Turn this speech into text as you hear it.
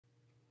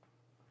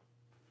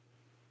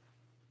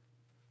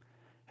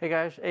Hey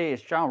guys, hey,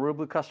 it's John,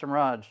 ReelBlue Custom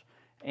Rods,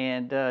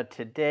 and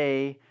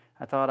today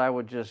I thought I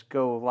would just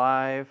go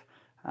live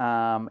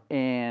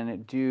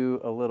and do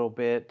a little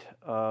bit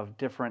of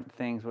different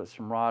things with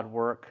some rod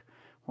work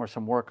or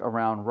some work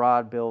around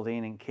rod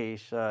building in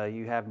case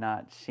you have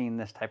not seen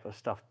this type of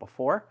stuff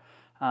before,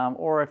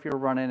 or if you're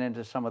running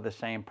into some of the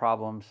same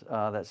problems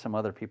that some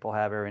other people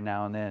have every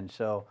now and then.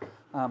 So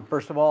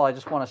first of all, I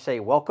just want to say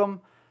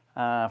welcome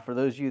for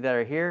those of you that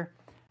are here,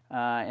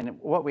 and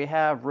what we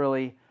have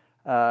really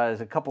is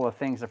a couple of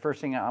things. The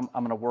first thing I'm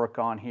going to work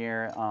on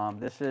here,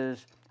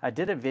 I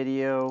did a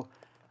video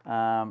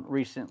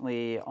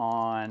recently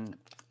on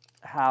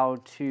how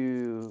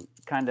to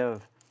kind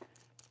of,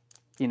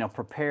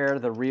 prepare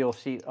the reel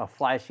seat, a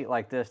fly seat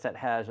like this that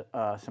has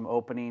some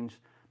openings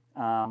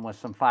with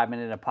some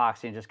 5-minute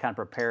epoxy, and just kind of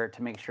prepare it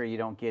to make sure you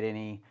don't get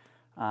any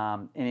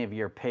of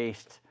your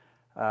paste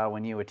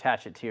when you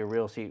attach it to your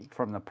reel seat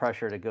from the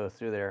pressure to go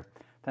through there.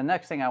 The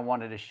next thing I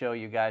wanted to show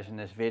you guys in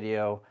this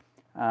video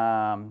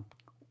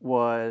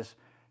was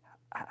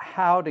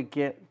how to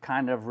get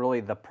kind of really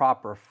the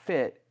proper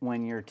fit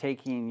when you're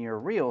taking your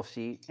reel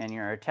seat and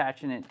you're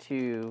attaching it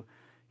to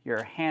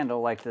your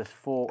handle, like this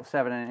full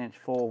 7-inch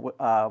full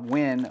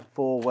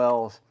full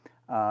wells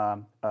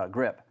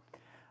grip.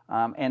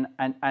 And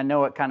I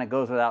know it kind of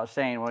goes without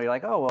saying, well, you're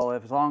like, oh, well,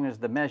 as long as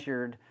the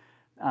measured,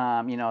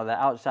 the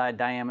outside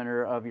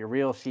diameter of your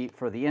reel seat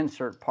for the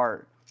insert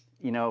part,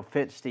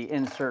 fits the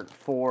insert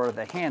for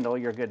the handle,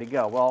 you're good to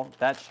go. Well,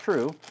 that's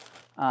true.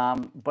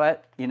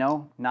 But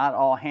not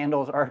all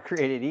handles are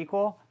created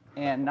equal,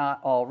 and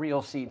not all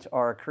reel seats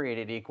are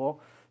created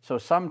equal. So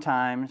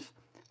sometimes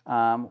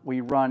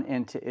we run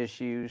into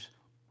issues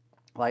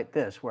like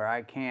this where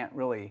I can't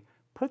really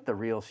put the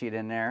reel seat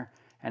in there,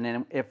 and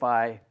then if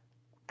I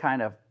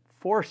kind of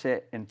force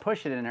it and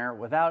push it in there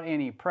without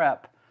any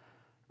prep,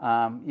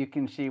 you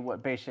can see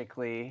what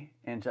basically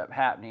ends up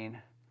happening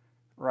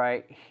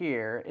right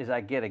here is I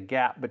get a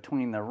gap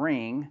between the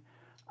ring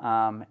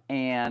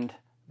and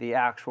the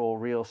actual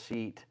reel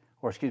seat,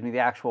 or excuse me, the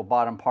actual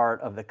bottom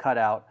part of the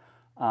cutout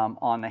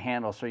on the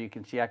handle. So you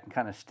can see I can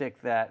kind of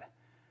stick that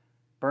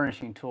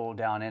burnishing tool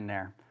down in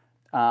there.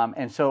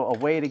 And so a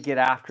way to get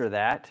after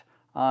that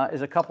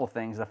is a couple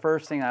things. The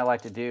first thing I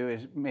like to do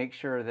is make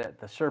sure that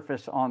the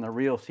surface on the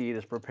reel seat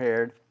is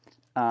prepared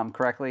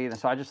correctly. And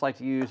so I just like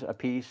to use a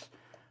piece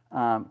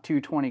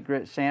 220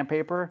 grit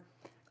sandpaper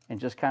and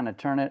just kind of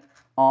turn it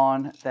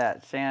on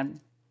that sand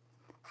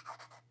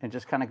and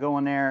just kind of go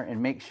in there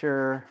and make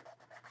sure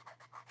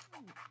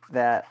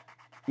that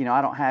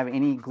I don't have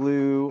any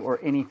glue or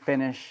any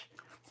finish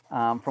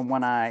from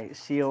when I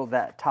sealed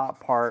that top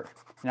part,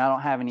 and I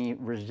don't have any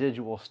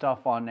residual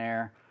stuff on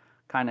there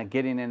kind of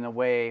getting in the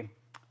way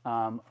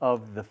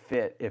of the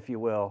fit, if you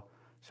will.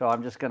 So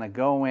I'm just going to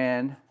go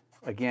in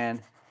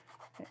again,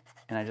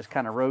 and I just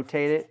kind of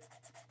rotate it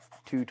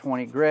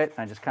 220 grit.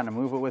 I just kind of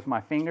move it with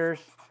my fingers,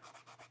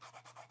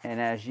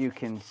 and as you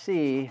can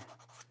see,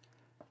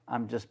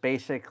 I'm just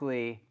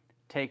basically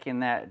taking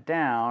that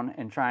down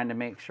and trying to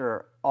make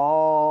sure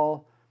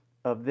all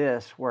of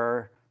this,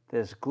 where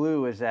this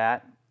glue is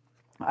at,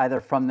 either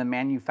from the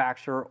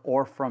manufacturer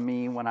or from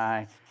me when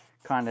I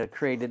kind of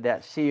created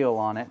that seal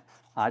on it,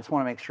 I just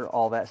want to make sure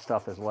all that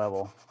stuff is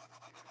level.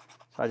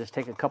 So I just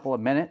take a couple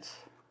of minutes.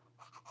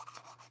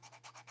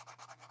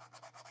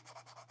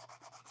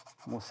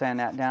 We'll sand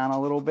that down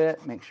a little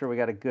bit, make sure we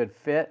got a good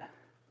fit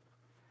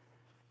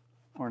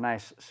or a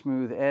nice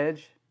smooth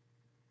edge.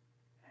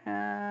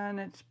 And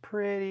it's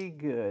pretty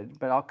good,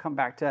 but I'll come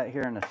back to that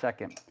here in a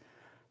second.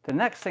 The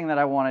next thing that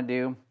I want to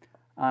do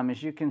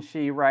is, you can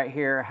see right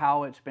here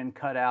how it's been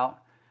cut out,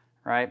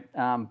 right?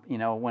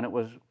 When it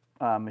was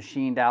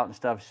machined out and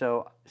stuff.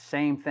 So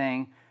same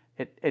thing.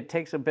 It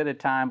takes a bit of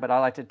time, but I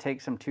like to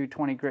take some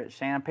 220 grit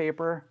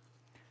sandpaper,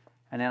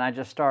 and then I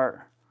just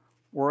start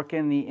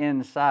working the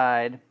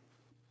inside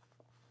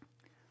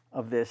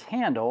of this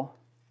handle.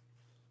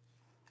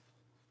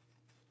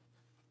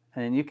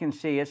 And then you can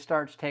see it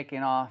starts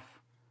taking off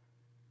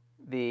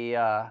the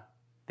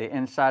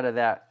inside of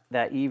that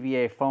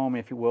EVA foam,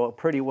 if you will,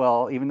 pretty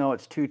well. Even though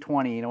it's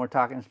 220, we're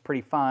talking it's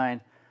pretty fine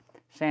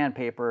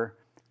sandpaper.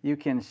 You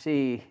can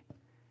see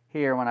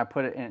here when I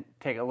put it in,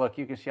 take a look,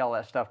 you can see all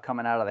that stuff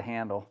coming out of the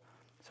handle.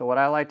 So what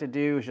I like to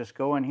do is just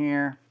go in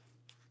here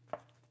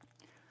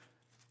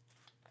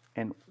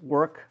and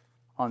work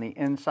on the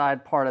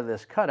inside part of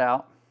this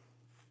cutout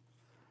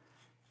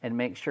and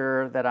make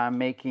sure that I'm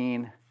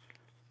making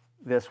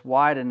this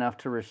wide enough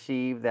to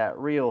receive that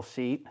reel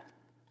seat.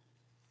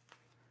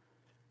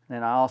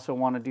 Then I also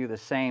want to do the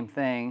same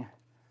thing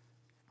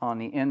on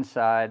the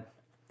inside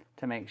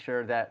to make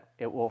sure that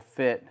it will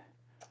fit,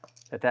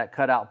 that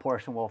cutout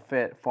portion will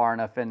fit far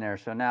enough in there.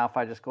 So now if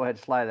I just go ahead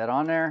and slide that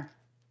on there,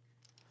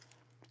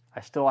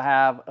 I still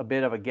have a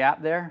bit of a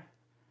gap there.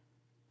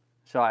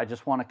 So I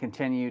just want to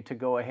continue to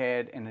go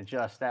ahead and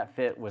adjust that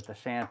fit with the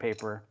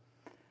sandpaper.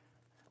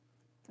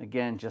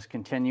 Again, just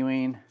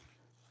continuing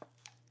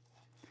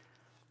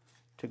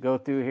to go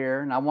through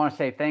here. And I want to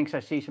say thanks. I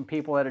see some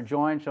people that are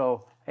joined,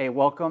 so hey,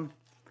 welcome.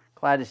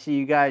 Glad to see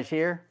you guys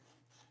here.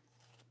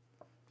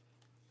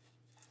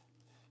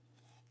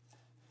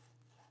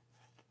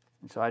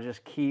 so I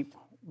just keep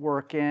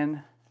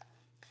working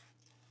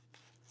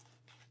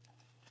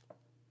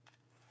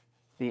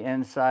the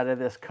inside of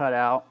this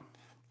cutout.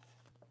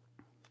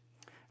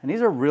 And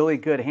these are really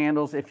good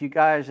handles. If you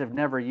guys have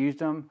never used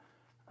them,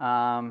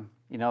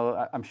 you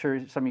know, I'm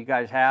sure some of you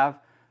guys have,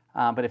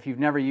 but if you've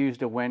never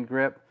used a wind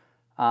grip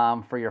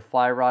for your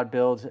fly rod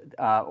builds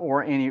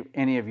or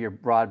any of your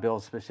rod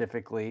builds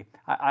specifically,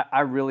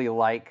 I really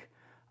like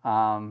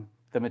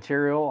the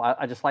material.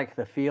 I just like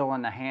the feel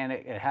on the hand.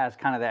 It has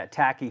kind of that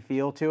tacky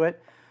feel to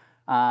it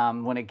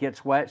when it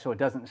gets wet, so it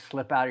doesn't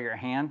slip out of your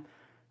hand.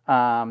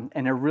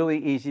 And they're really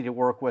easy to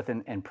work with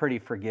and pretty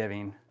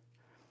forgiving.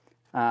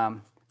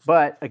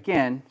 But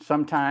again,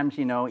 sometimes,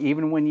 you know,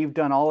 even when you've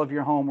done all of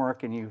your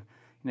homework and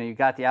you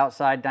got the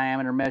outside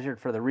diameter measured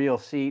for the reel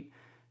seat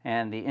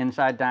and the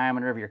inside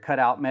diameter of your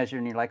cutout measured,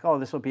 and you're like, oh,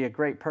 this will be a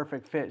great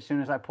perfect fit as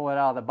soon as I pull it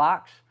out of the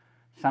box.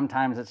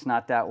 Sometimes it's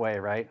not that way,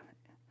 right?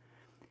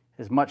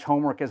 As much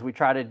homework as we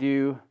try to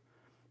do,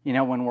 you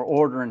know, when we're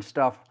ordering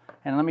stuff.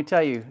 And let me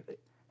tell you,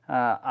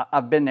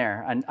 I've been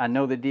there. I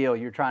know the deal.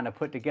 You're trying to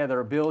put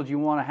together a build you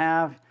want to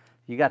have.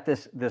 You got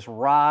this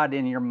rod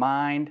in your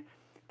mind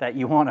that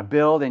you want to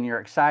build and you're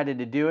excited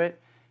to do it.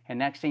 And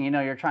next thing you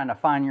know, you're trying to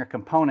find your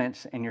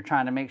components and you're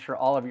trying to make sure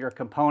all of your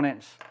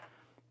components,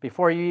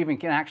 before you even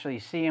can actually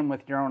see them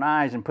with your own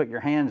eyes and put your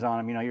hands on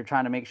them, you know, you're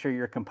trying to make sure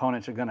your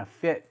components are going to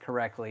fit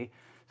correctly.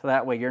 So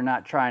that way you're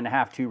not trying to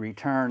have to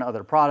return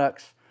other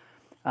products,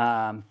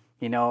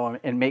 you know,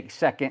 and make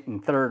second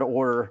and third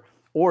order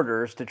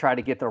orders to try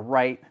to get the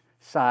right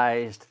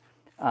sized,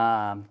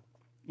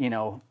 you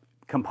know,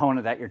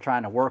 component that you're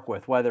trying to work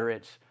with, whether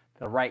it's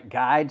the right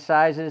guide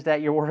sizes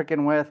that you're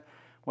working with,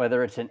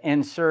 whether it's an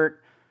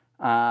insert,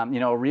 you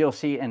know, a reel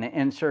seat and an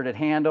inserted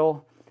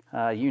handle,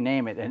 you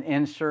name it, an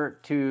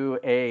insert to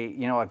a,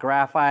 you know, a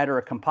graphite or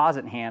a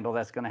composite handle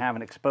that's going to have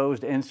an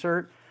exposed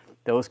insert.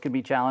 Those can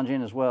be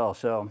challenging as well.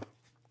 So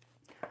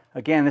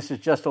again, this is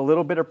just a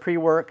little bit of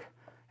pre-work,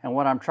 and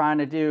what I'm trying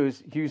to do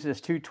is use this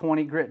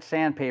 220 grit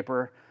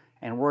sandpaper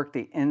and work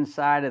the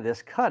inside of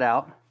this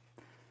cutout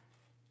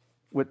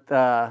with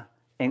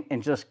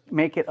and just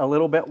make it a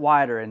little bit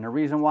wider. And the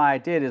reason why I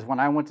did is when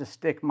I went to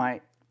stick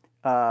my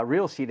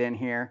reel seat in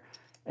here,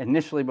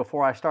 initially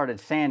before I started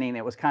sanding,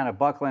 it was kind of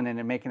buckling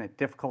and making it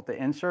difficult to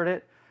insert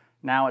it.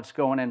 Now it's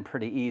going in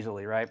pretty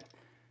easily, right?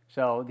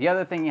 So the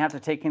other thing you have to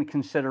take in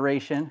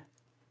consideration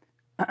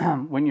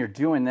when you're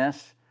doing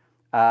this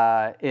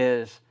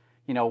is,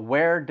 you know,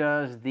 where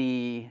does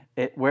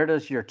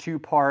your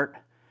two-part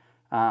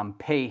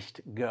paste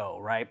go,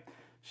 right?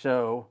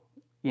 So,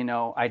 you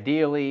know,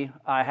 ideally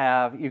I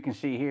have, you can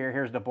see here,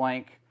 here's the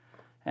blank,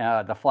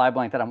 the fly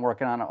blank that I'm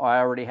working on. I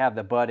already have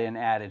the butt in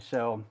added.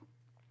 So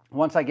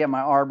once I get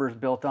my arbors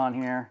built on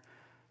here,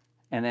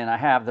 and then I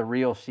have the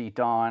reel seat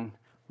on,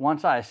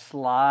 once I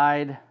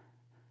slide,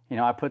 you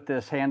know, I put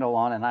this handle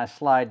on and I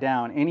slide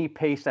down, any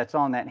paste that's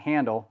on that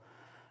handle,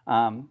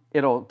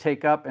 it'll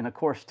take up and of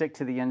course stick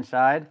to the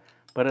inside,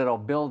 but it'll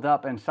build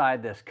up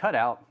inside this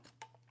cutout.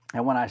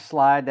 And when I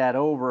slide that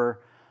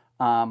over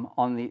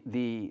on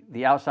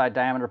the outside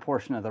diameter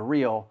portion of the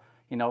reel,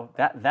 you know,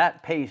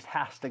 that paste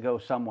has to go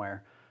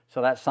somewhere.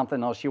 So that's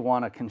something else you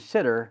want to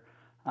consider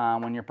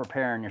when you're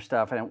preparing your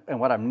stuff. And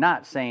what I'm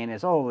not saying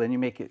is, oh, then you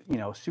make it, you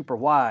know, super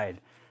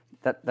wide.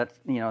 That's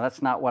you know,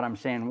 that's not what I'm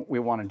saying we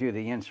want to do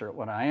the insert.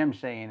 What I am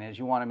saying is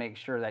you want to make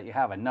sure that you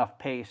have enough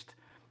paste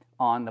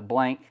on the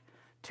blank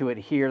to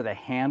adhere the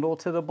handle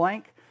to the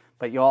blank,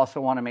 but you also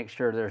want to make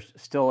sure there's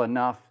still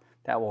enough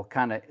that will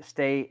kind of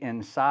stay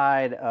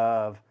inside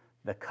of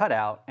the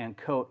cutout and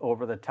coat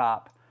over the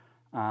top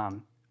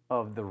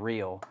of the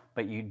reel.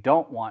 But you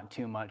don't want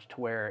too much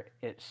to where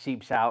it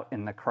seeps out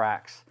in the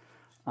cracks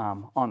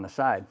on the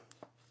side.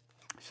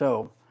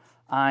 So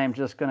I'm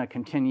just going to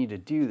continue to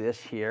do this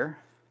here.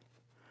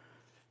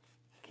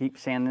 Keep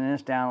sanding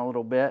this down a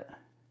little bit.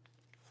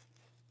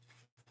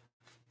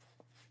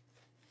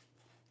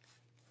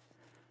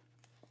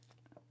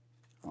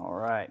 All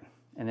right,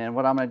 and then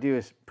what I'm going to do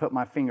is put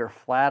my finger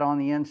flat on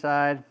the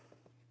inside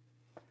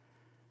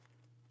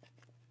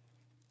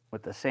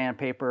with the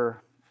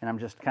sandpaper, and I'm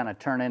just kind of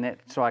turning it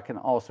so I can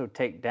also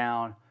take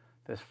down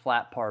this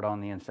flat part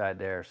on the inside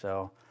there.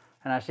 So,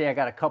 and I see I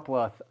got a couple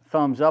of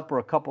thumbs up or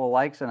a couple of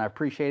likes, and I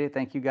appreciate it.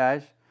 Thank you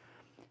guys.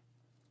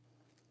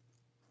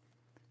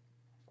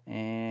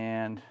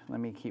 And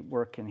let me keep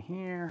working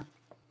here.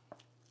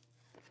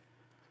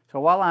 So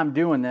while I'm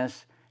doing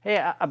this, hey,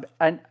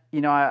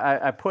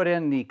 I put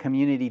in the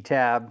community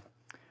tab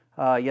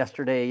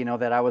yesterday, you know,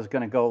 that I was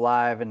going to go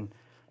live, and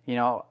you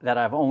know that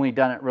I've only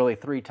done it really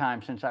 3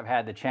 times since I've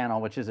had the channel,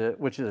 which is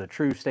a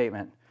true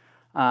statement.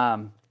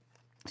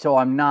 So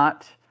I'm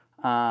not,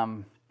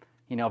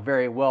 you know,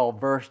 very well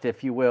versed,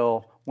 if you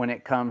will, when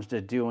it comes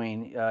to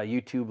doing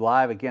YouTube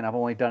live. Again, I've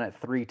only done it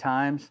 3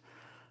 times,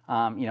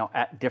 you know,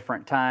 at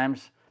different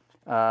times,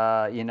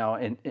 you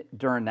know,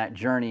 during that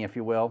journey, if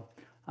you will.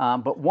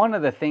 But one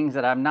of the things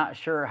that I'm not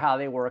sure how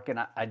they work, and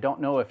I don't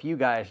know if you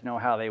guys know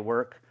how they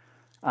work,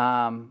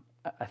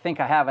 I think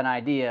I have an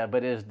idea,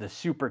 but is the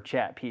super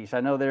chat piece.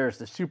 I know there's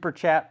the super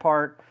chat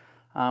part,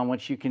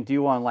 which you can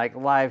do on like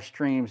live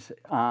streams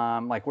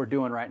like we're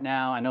doing right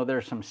now. I know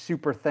there's some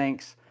super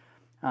thanks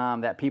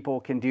that people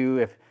can do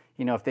if,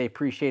 you know, if they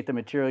appreciate the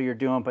material you're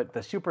doing, but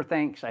the super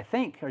thanks, I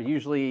think, are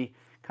usually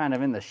kind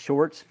of in the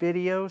shorts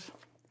videos.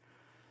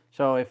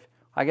 So if,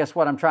 I guess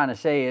what I'm trying to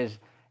say is,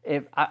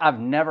 if I've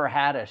never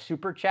had a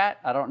super chat,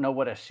 I don't know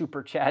what a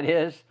super chat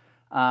is.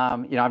 You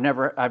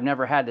know, I've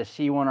never had to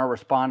see one or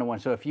respond to one.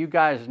 So if you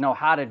guys know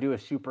how to do a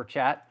super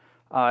chat,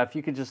 if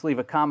you could just leave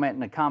a comment in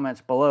the comments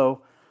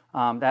below,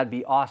 that'd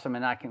be awesome,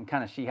 and I can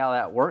kind of see how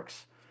that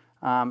works.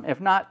 If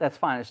not, that's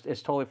fine.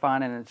 It's totally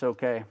fine, and it's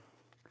okay.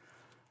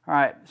 All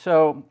right,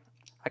 so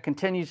I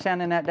continue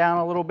sanding that down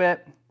a little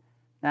bit.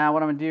 Now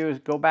what I'm gonna do is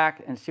go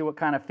back and see what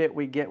kind of fit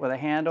we get with a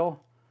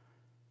handle,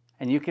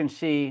 and you can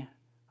see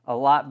a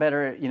lot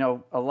better, you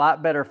know, a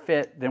lot better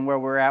fit than where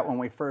we're at when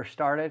we first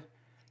started.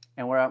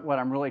 And what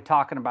I'm really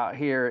talking about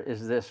here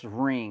is this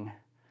ring.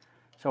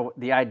 So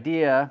the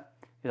idea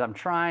is I'm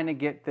trying to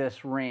get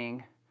this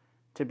ring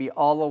to be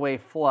all the way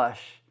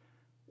flush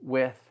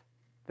with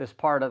this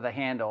part of the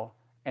handle,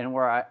 and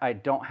where I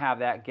don't have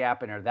that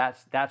gap in there.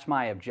 That's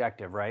my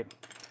objective, right?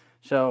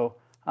 So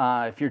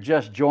if you're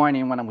just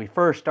joining, when we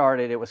first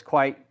started, it was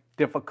quite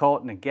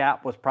difficult, and the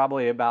gap was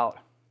probably about,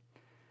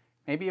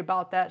 maybe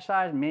about that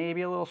size,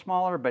 maybe a little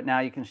smaller, but now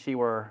you can see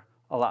we're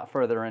a lot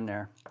further in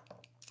there.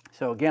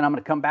 So again, I'm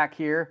going to come back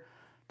here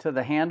to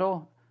the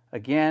handle.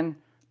 Again,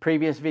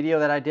 previous video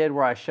that I did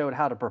where I showed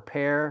how to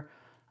prepare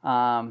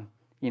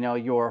you know,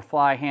 your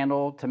fly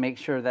handle to make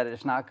sure that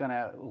it's not going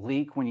to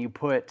leak when you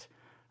put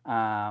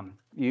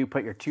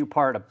your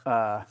two-part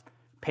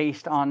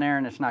paste on there,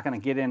 and it's not going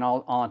to get in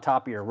all on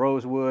top of your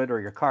rosewood or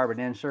your carbon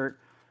insert.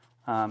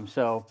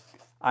 So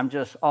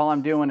all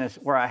I'm doing is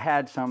where I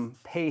had some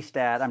paste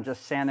at, I'm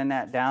just sanding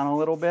that down a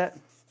little bit.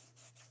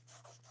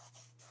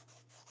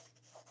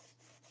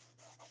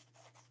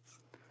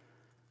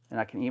 And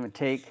I can even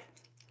take,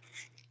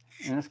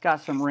 and it's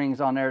got some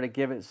rings on there to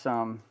give it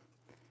some,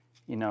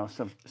 you know,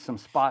 some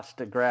spots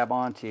to grab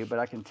onto, but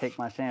I can take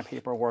my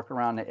sandpaper, work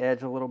around the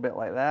edge a little bit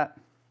like that.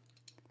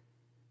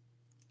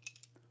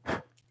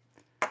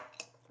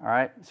 All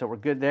right, so we're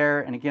good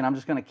there. And again, I'm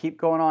just gonna keep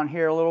going on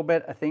here a little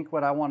bit. I think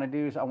what I wanna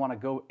do is I wanna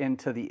go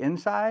into the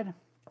inside.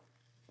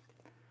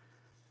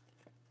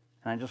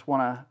 And I just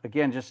wanna,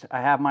 again,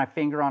 I have my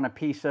finger on a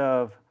piece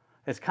of,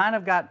 it's kind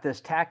of got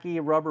this tacky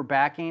rubber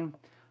backing.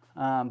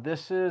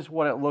 This is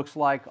what it looks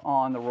like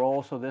on the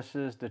roll. So this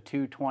is the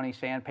 220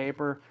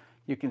 sandpaper.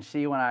 You can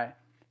see when I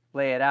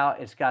lay it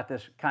out, it's got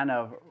this kind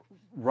of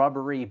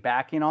rubbery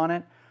backing on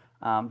it.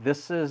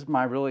 This is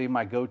really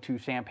my go-to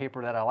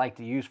sandpaper that I like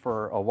to use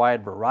for a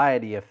wide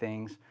variety of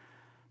things.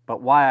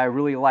 But why I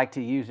really like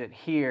to use it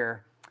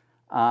here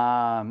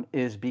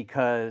is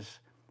because,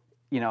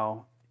 you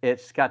know,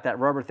 it's got that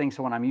rubber thing.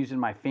 So when I'm using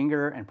my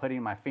finger and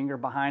putting my finger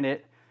behind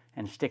it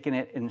and sticking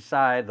it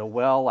inside the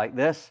well like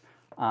this,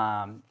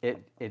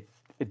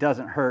 it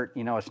doesn't hurt.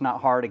 You know, it's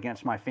not hard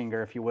against my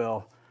finger, if you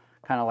will.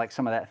 Kind of like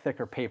some of that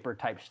thicker paper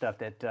type stuff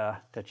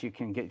that you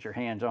can get your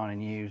hands on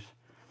and use.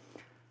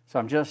 So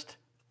I'm just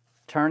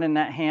turning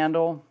that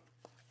handle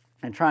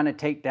and trying to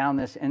take down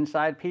this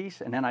inside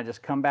piece, and then I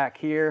just come back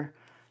here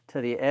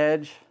to the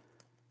edge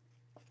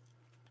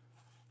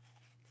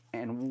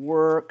and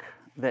work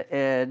the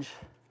edge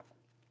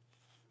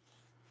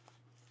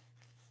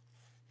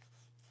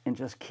and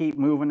just keep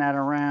moving that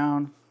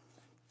around.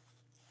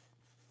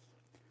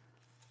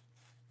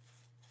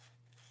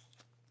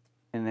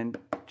 And then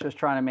just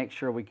trying to make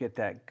sure we get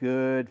that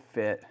good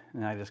fit.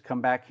 And I just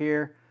come back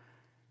here,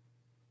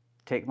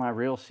 take my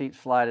reel seat,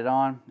 slide it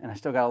on, and I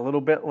still got a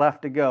little bit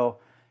left to go.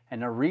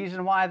 And the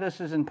reason why this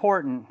is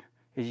important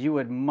is you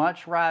would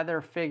much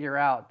rather figure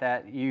out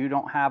that you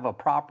don't have a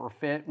proper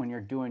fit when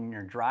you're doing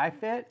your dry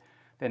fit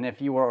than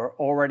if you were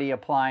already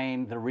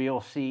applying the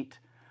reel seat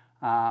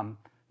to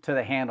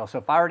the handle. So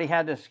if I already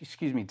had this,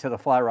 excuse me, to the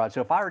fly rod. So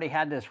if I already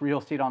had this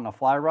reel seat on the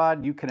fly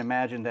rod, you can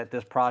imagine that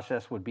this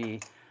process would be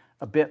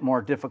a bit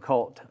more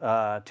difficult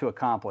to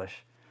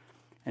accomplish,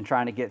 and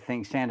trying to get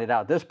things sanded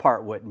out. This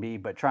part wouldn't be,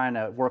 but trying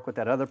to work with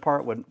that other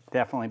part would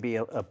definitely be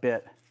a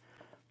bit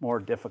more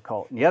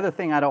difficult. And the other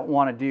thing I don't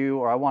want to do,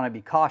 or I want to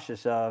be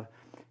cautious of,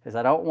 is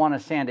I don't want to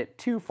sand it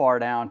too far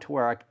down to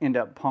where I end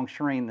up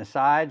puncturing the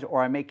sides,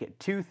 or I make it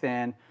too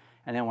thin,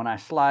 and then when I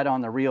slide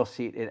on the reel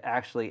seat, it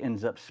actually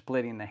ends up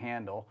splitting the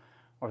handle,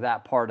 or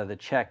that part of the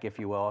check, if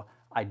you will.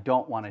 I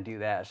don't want to do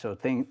that. So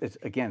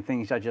again,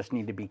 things I just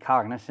need to be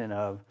cognizant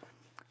of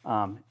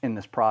in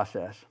this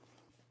process.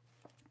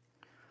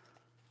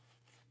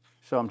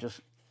 So I'm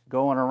just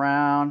going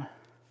around.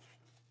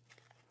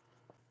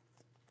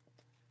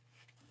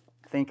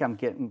 I think I'm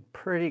getting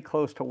pretty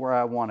close to where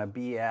I want to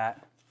be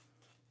at.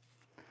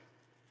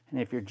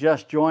 And if you're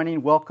just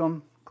joining,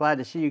 welcome. Glad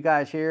to see you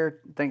guys here.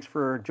 Thanks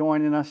for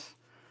joining us.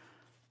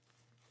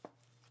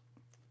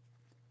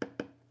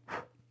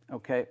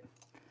 Okay,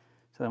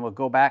 so then we'll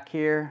go back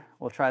here.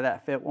 We'll try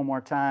that fit one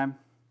more time.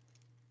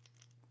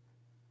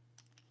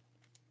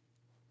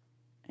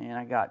 And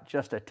I got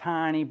just a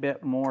tiny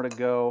bit more to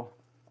go.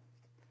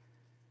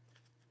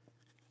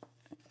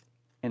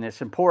 And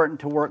it's important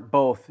to work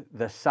both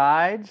the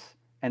sides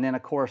and then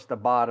of course the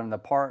bottom, the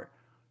part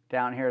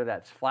down here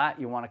that's flat.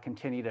 You want to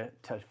continue to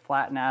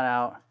flatten that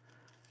out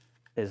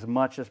as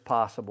much as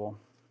possible.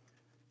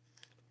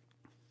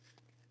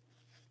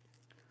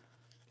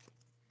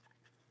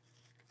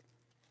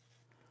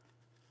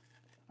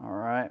 All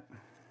right.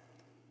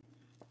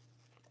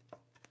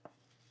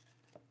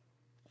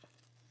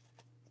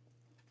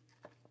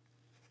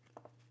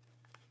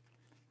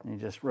 And you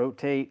just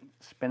rotate,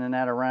 spinning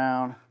that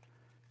around,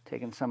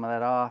 taking some of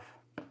that off.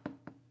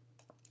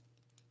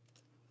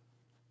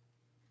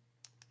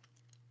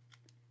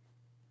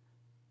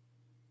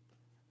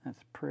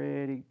 That's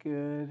pretty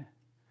good.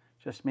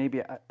 Just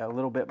maybe a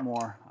little bit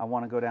more. I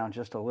want to go down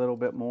just a little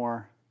bit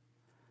more.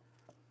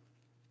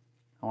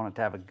 I want it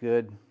to have a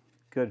good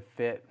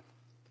fit.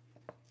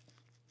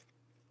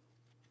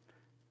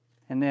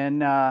 And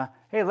then,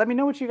 hey, let me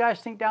know what you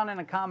guys think down in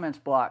the comments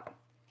block.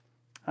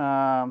 You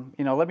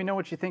know, let me know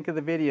what you think of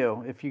the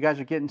video. If you guys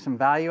are getting some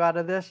value out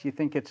of this, you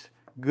think it's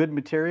good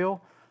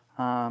material,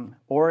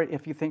 or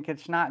if you think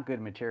it's not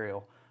good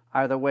material.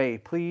 Either way,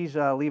 please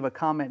leave a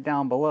comment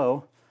down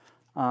below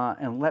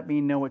and let me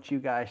know what you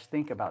guys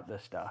think about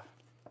this stuff.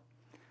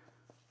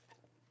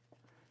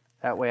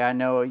 That way I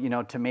know, you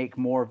know, to make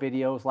more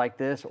videos like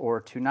this or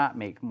to not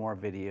make more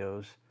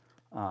videos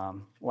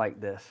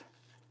like this.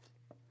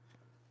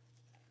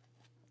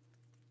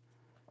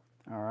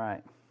 All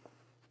right.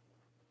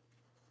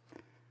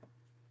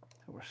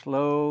 So we're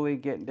slowly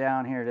getting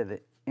down here to the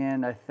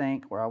end, I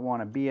think, where I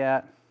want to be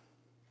at.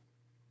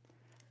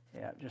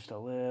 Yeah, just a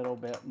little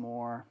bit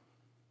more.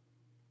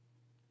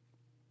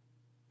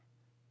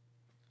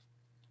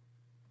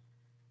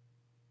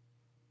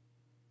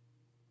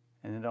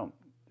 And then don't,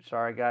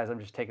 sorry guys,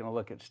 I'm just taking a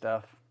look at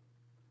stuff.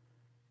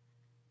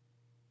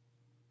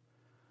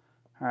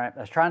 All right,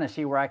 I was trying to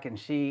see where I can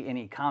see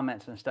any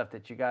comments and stuff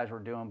that you guys were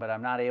doing, but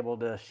I'm not able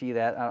to see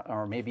that,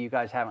 or maybe you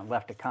guys haven't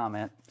left a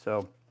comment,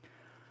 so.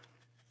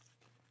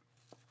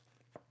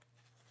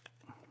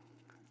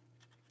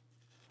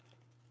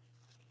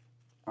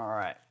 All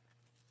right,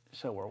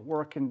 so we're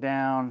working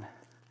down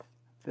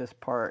this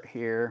part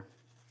here.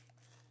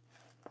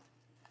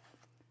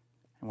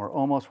 And we're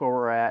almost where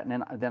we're at,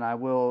 and then I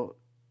will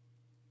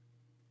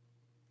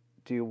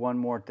do one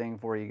more thing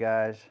for you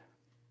guys.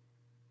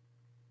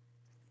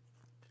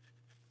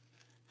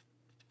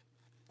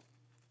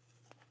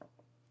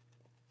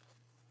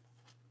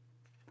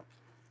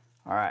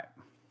 All right.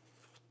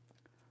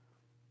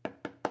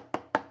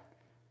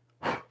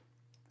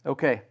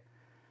 Okay,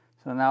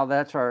 so now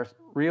that's our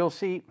reel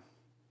seat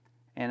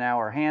and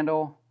our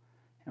handle,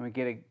 and we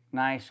get a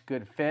nice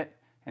good fit.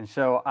 And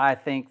so I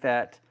think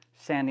that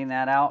sanding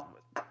that out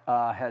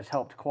has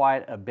helped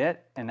quite a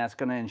bit, and that's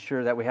going to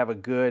ensure that we have a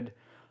good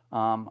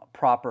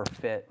proper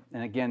fit.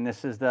 And again,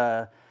 this is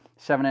the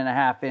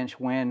 7.5-inch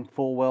Win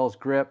Full Wells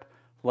grip.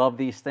 Love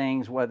these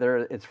things,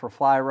 whether it's for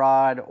fly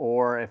rod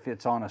or if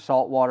it's on a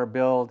saltwater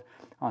build,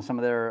 on some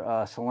of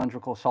their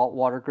cylindrical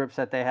saltwater grips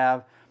that they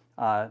have.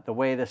 The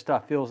way this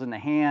stuff feels in the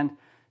hand,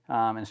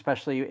 and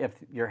especially if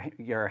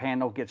your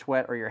handle gets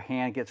wet or your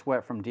hand gets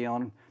wet from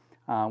dealing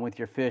with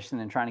your fish and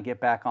then trying to get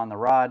back on the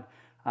rod,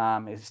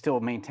 it still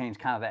maintains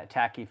kind of that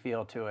tacky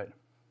feel to it.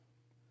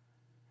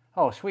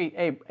 Oh, sweet.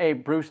 Hey,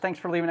 Bruce, thanks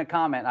for leaving a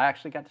comment. I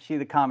actually got to see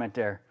the comment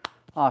there.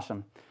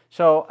 Awesome.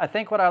 So I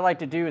think what I like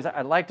to do is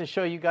I'd like to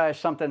show you guys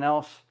something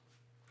else.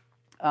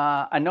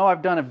 I know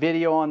I've done a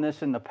video on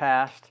this in the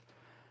past,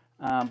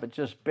 but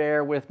just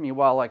bear with me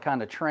while I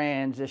kind of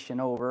transition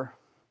over.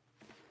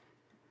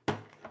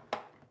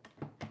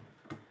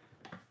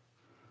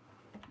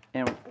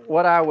 And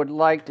what I would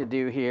like to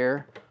do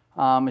here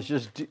is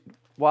just,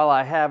 while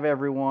I have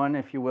everyone,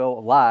 if you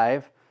will,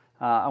 live,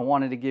 I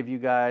wanted to give you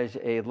guys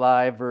a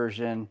live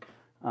version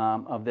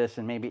of this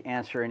and maybe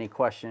answer any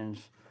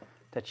questions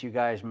that you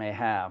guys may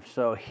have.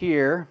 So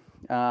here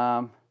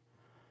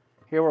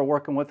we're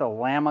working with a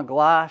Lama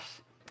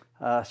Glass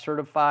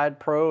Certified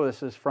Pro.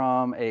 This is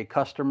from a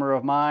customer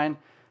of mine.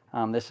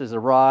 This is a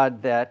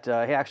rod that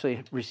he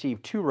actually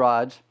received 2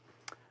 rods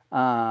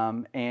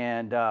from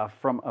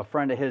a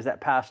friend of his that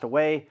passed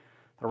away.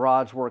 The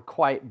rods were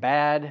quite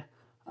bad,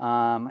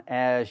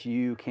 as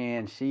you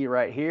can see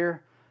right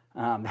here.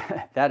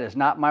 That is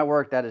not my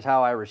work. That is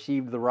how I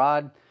received the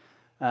rod.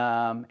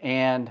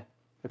 And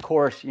of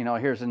course, you know,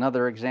 here's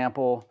another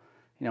example.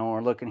 You know, when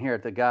we're looking here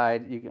at the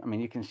guide, I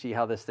mean, you can see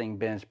how this thing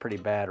bends pretty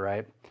bad,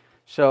 right?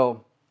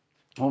 So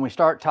when we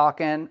start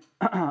talking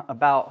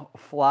about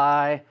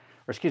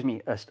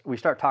we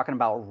start talking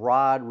about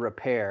rod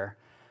repair.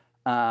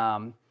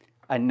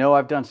 I know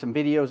I've done some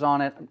videos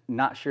on it.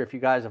 Not sure if you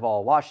guys have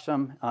all watched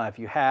them. If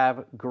you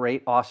have,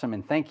 great, awesome,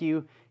 and thank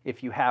you.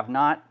 If you have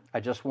not, I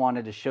just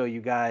wanted to show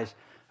you guys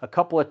a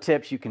couple of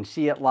tips. You can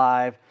see it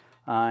live,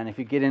 and if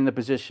you get in the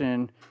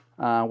position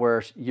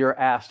where you're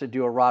asked to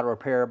do a rod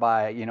repair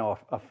by, you know,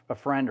 a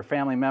friend or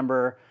family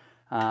member,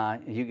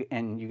 and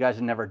you guys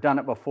have never done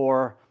it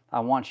before, I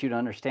want you to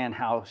understand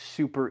how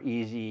super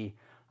easy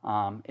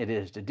it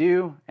is to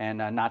do and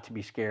not to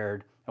be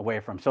scared away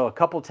from. So a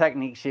couple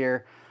techniques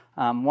here.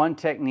 One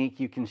technique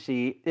you can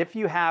see, if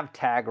you have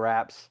tag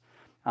wraps,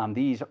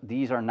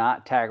 these are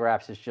not tag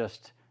wraps, it's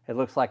just, it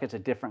looks like it's a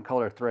different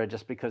color thread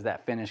just because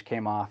that finish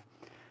came off.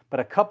 But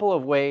a couple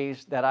of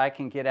ways that I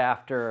can get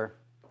after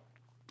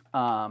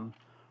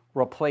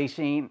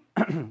replacing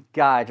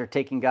guides or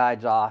taking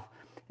guides off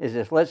is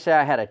if, let's say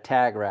I had a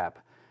tag wrap,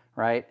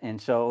 right?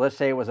 And so let's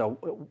say it was a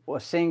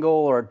single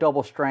or a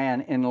double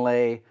strand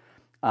inlay,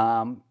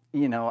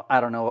 you know, I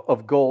don't know,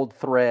 of gold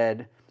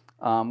thread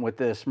with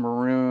this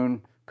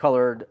maroon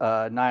colored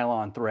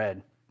nylon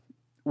thread.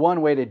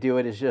 One way to do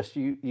it is just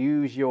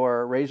use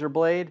your razor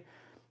blade,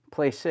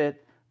 place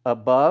it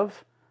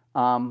above,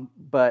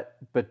 but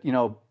you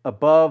know,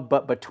 above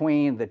but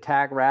between the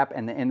tag wrap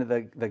and the end of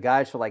the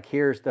guide. So like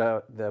here's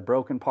the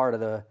broken part of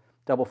the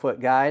double foot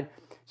guide.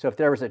 So if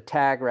there was a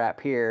tag wrap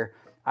here,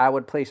 I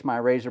would place my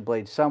razor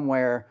blade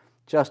somewhere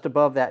just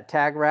above that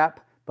tag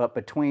wrap, but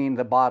between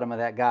the bottom of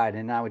that guide,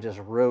 and I would just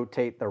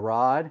rotate the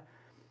rod,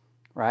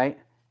 right?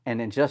 And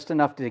then just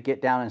enough to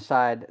get down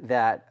inside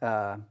that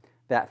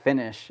that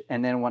finish.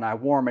 And then when I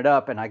warm it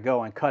up and I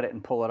go and cut it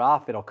and pull it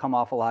off, it'll come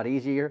off a lot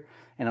easier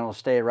and it'll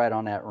stay right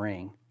on that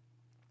ring.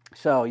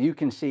 So you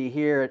can see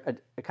here,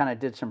 I kind of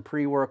did some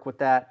pre-work with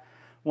that.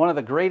 One of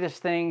the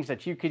greatest things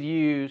that you could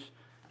use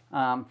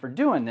for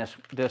doing this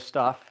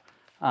stuff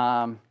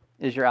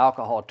is your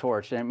alcohol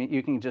torch. I mean,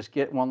 you can just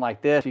get one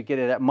like this. You get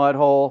it at Mud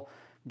Hole,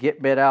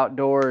 Get Bit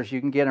Outdoors.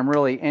 You can get them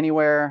really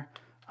anywhere.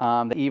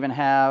 They even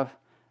have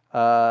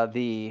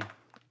the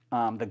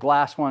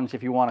glass ones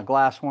if you want a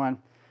glass one.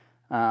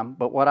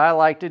 But what I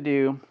like to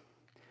do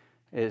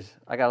is,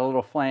 I got a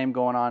little flame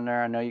going on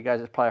there. I know you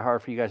guys, it's probably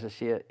hard for you guys to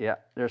see it. Yeah,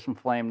 there's some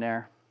flame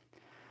there.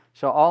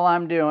 So all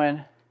I'm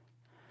doing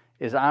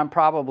is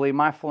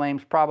my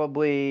flame's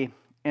probably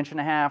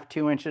 1.5 to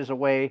 2 inches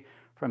away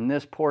from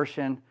this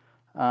portion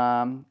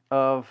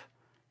of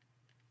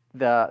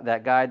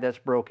that guide that's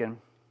broken.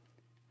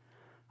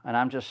 And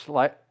I'm just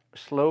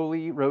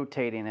slowly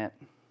rotating it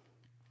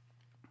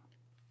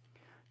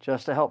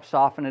just to help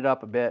soften it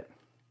up a bit.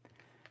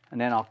 And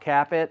then I'll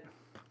cap it.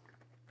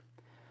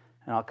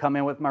 And I'll come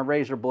in with my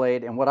razor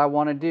blade, and what I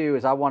want to do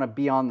is I want to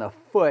be on the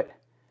foot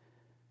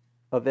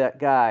of that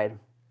guide,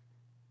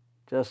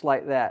 just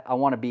like that. I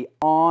want to be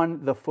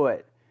on the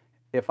foot.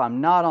 If I'm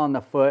not on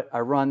the foot, I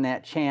run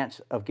that chance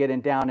of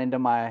getting down into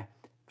my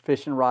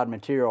fishing rod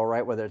material,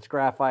 right? Whether it's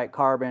graphite,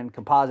 carbon,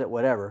 composite,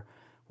 whatever,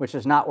 which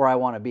is not where I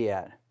want to be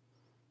at.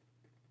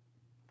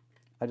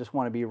 I just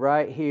want to be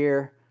right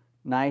here,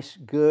 nice,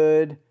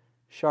 good,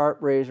 sharp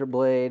razor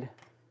blade.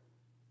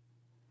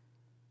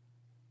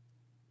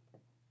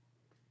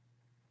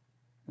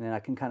 And then I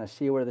can kind of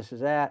see where this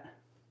is at.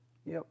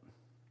 Yep.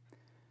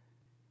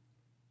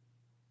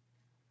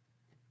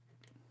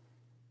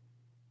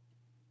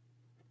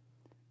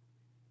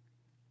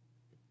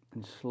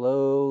 And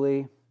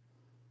slowly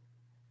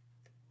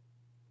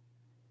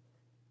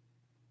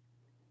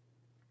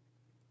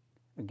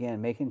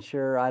again, making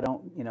sure I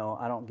don't, you know,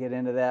 I don't get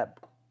into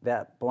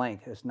that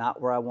blank. It's not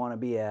where I want to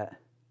be at.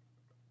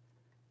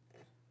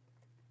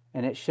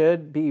 And it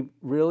should be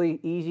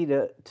really easy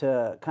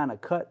to kind of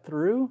cut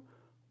through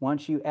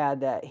once you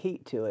add that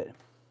heat to it.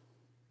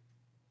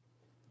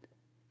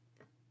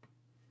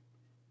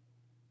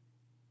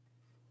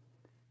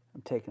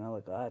 I'm taking a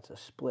look. Oh, that's a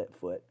split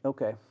foot.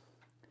 Okay.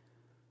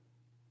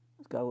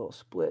 It's got a little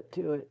split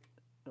to it.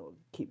 It'll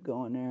keep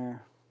going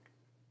there.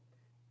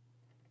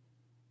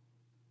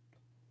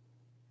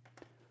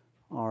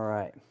 All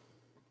right.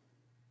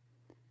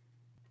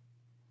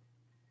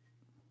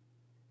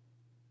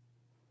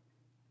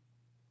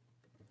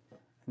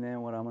 And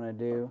then what I'm going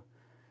to do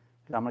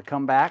is I'm going to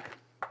come back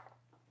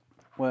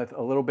with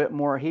a little bit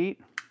more heat,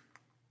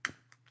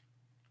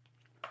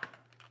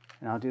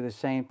 and I'll do the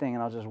same thing,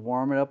 and I'll just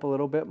warm it up a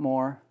little bit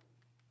more.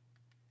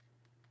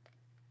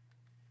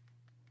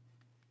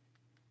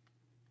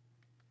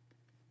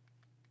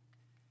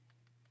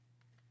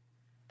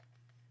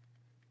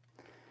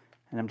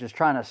 And I'm just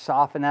trying to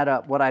soften that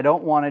up. What I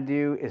don't want to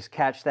do is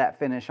catch that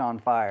finish on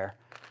fire.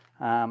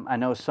 I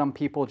know some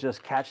people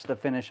just catch the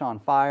finish on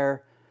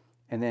fire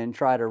and then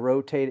try to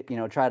rotate it, you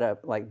know, try to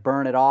like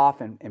burn it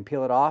off and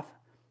peel it off.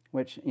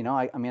 Which, you know,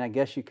 I mean, I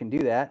guess you can do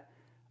that.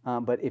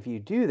 But if you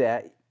do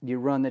that, you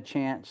run the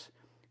chance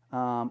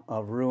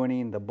of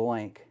ruining the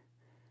blank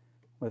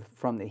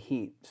from the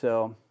heat.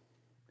 So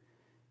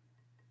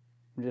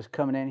I'm just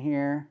coming in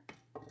here.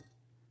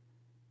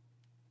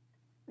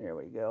 There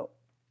we go.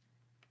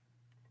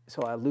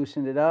 So I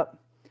loosened it up.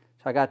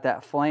 So I got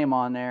that flame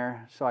on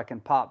there so I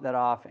can pop that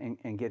off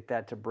and get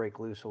that to break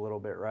loose a little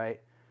bit, right?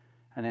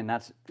 And then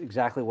that's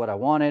exactly what I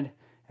wanted.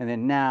 And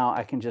then now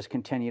I can just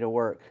continue to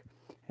work.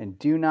 And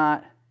do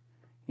not,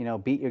 you know,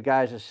 beat your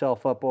guys'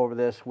 self up over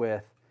this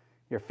with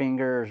your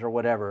fingers or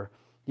whatever.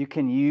 You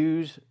can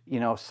use, you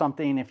know,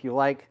 something if you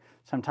like.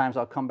 Sometimes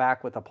I'll come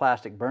back with a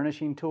plastic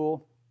burnishing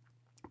tool.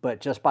 But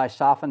just by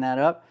softening that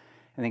up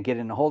and then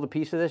getting a hold of a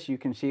piece of this, you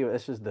can see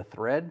this is the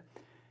thread.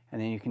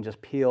 And then you can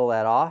just peel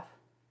that off.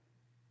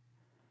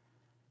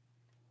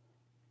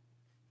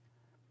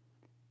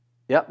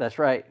 Yep, that's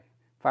right.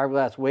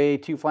 Fiberglass way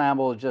too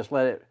flammable to just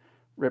let it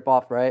rip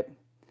off, right?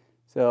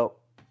 So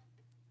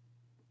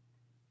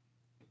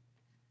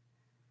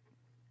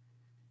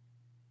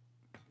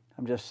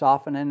I'm just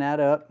softening that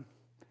up,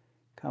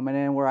 coming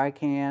in where I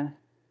can.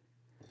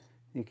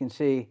 You can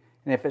see,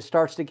 and if it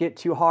starts to get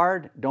too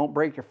hard, don't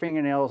break your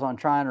fingernails on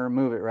trying to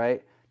remove it,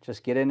 right?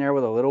 Just get in there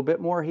with a little bit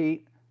more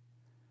heat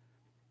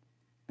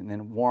and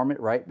then warm it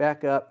right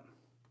back up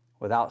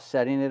without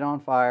setting it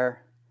on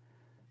fire.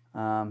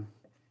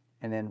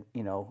 And then,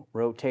 you know,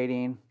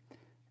 rotating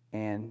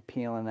and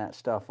peeling that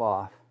stuff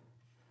off.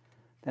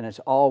 Then it's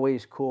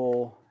always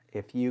cool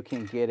if you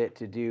can get it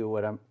to do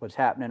what's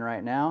happening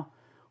right now,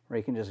 where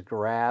you can just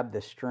grab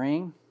the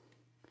string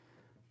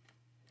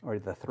or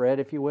the thread,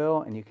 if you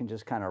will, and you can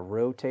just kind of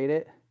rotate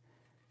it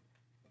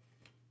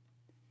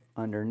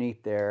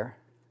underneath there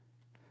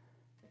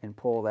and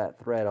pull that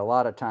thread. A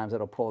lot of times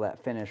it'll pull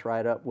that finish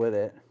right up with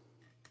it.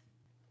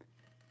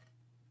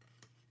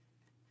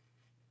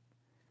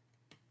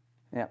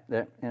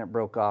 Yep, and it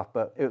broke off,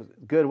 but it was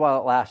good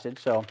while it lasted.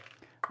 So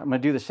I'm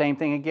going to do the same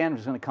thing again. I'm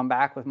just going to come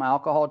back with my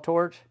alcohol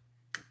torch,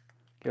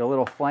 get a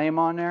little flame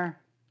on there,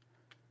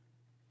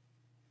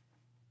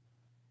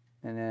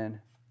 and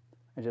then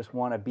I just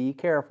want to be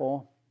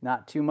careful,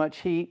 not too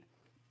much heat.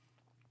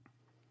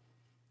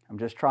 I'm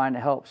just trying to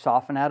help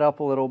soften that up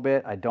a little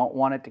bit. I don't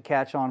want it to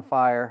catch on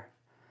fire.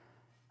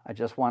 I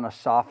just want to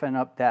soften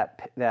up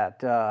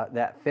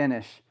that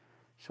finish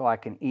so I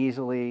can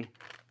easily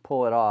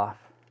pull it off.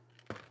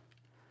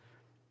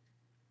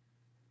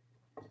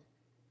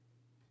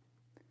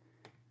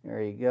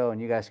 There you go,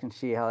 and you guys can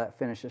see how that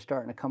finish is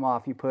starting to come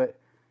off. You put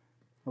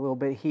a little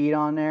bit of heat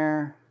on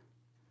there,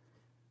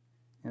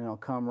 and it'll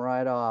come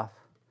right off.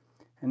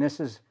 And this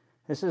is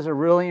a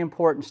really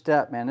important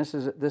step, man. This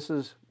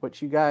is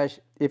what you guys,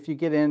 if you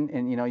get in,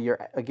 and you know,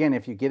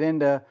 if you get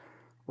into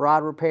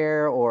rod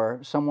repair, or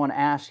someone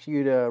asks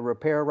you to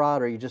repair a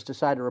rod, or you just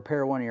decide to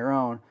repair one of your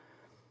own,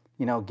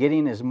 you know,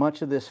 getting as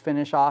much of this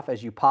finish off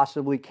as you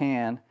possibly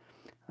can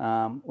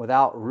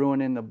without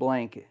ruining the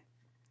blank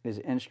is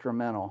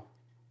instrumental.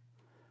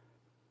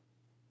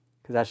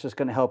 Because that's just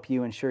going to help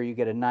you ensure you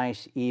get a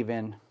nice,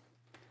 even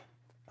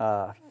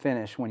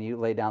finish when you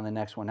lay down the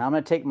next one. Now I'm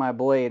going to take my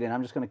blade and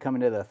I'm just going to come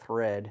into the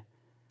thread.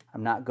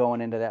 I'm not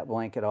going into that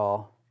blank at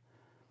all.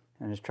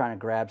 I'm just trying to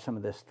grab some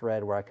of this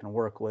thread where I can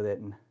work with it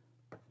and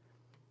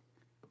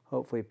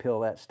hopefully peel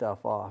that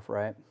stuff off,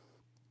 right?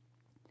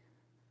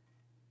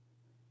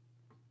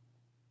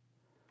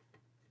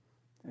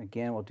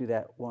 Again, we'll do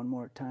that one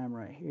more time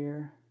right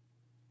here.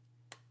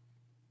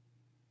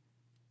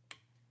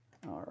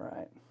 All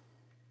right.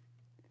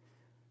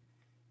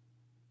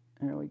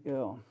 There we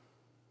go.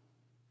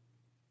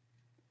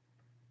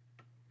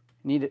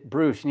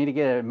 Bruce, you need to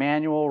get a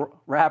manual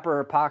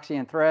wrapper, epoxy,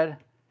 and thread.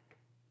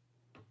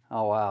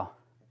 Oh, wow.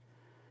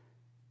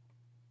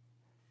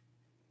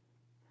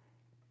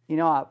 You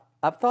know,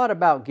 I've thought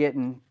about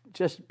getting,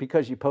 just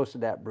because you posted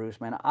that, Bruce,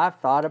 man, I've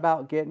thought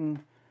about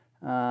getting,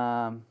 you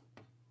know,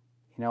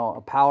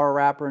 a power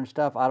wrapper and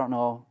stuff. I don't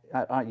know.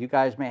 You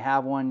guys may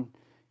have one.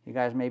 You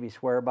guys maybe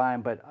swear by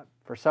them, but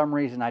for some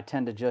reason I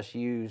tend to just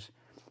use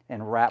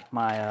and wrap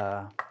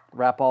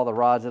all the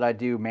rods that I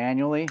do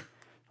manually.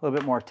 A little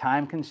bit more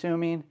time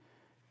consuming.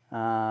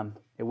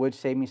 It would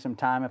save me some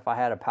time if I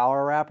had a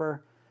power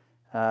wrapper,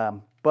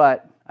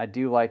 but I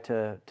do like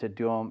to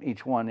do them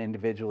each one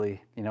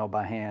individually, you know,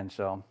 by hand.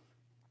 So, all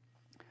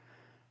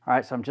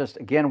right, so I'm just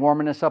again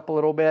warming this up a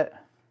little bit,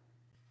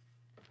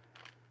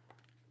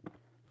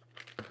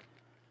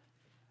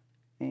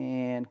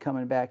 and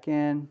coming back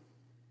in.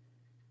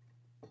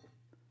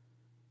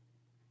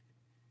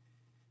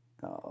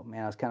 Oh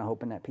man, I was kind of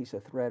hoping that piece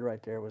of thread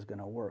right there was going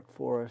to work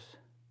for us.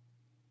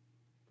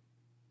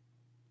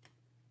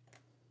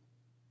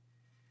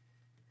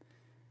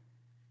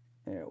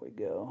 There we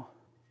go.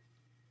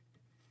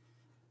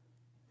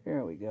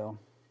 There we go.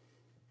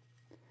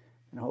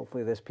 And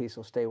hopefully this piece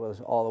will stay with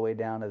us all the way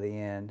down to the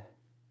end.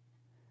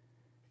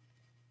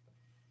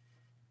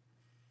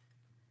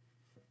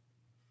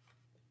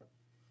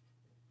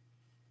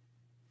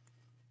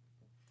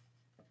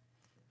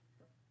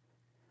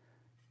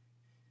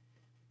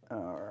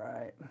 All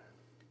right.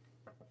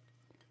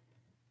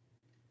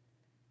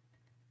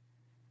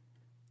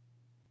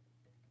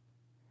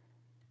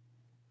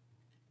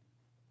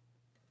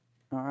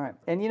 All right.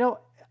 And you know,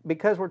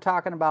 because we're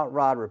talking about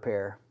rod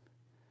repair,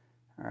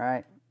 all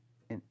right,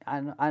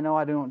 and I know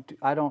I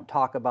don't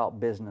talk about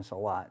business a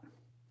lot,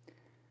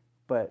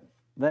 but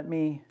let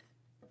me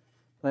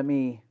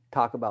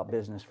talk about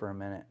business for a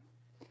minute.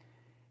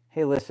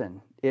 Hey,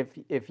 listen,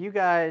 if you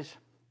guys,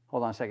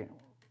 hold on a second,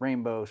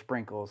 rainbow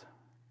sprinkles.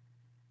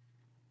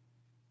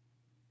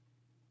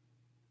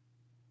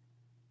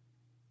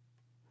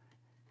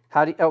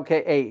 How do you,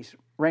 okay, Ace,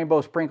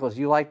 rainbow sprinkles,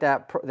 you like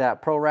that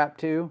Pro Wrap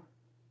too?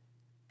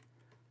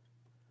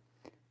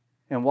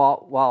 And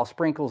while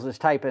Sprinkles is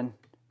typing,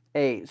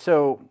 hey,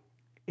 so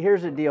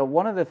here's the deal.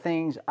 One of the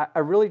things I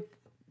really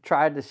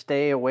tried to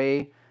stay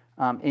away,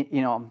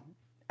 you know,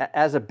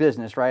 as a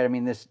business, right? I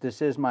mean,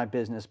 this is my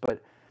business,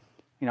 but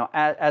you know,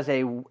 as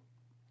a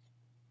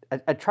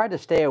I tried to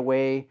stay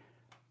away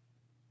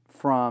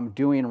from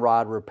doing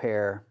rod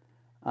repair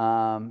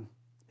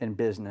in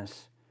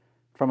business.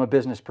 From a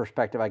business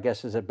perspective, I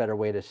guess is a better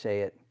way to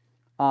say it.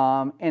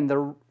 And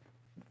there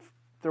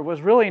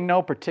was really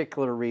no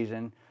particular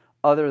reason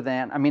other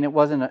than, I mean, it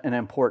wasn't an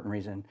important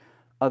reason,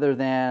 other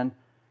than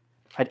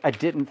I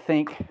didn't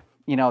think,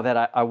 you know,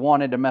 that I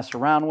wanted to mess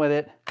around with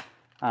it.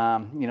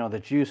 You know, the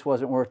juice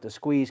wasn't worth the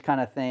squeeze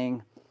kind of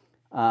thing.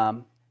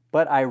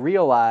 But I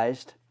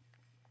realized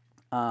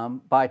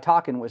by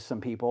talking with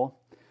some people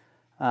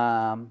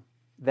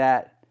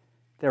that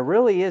there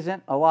really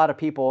isn't a lot of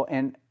people,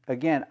 and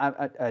again,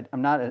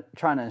 I'm not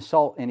trying to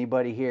insult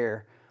anybody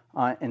here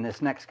in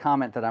this next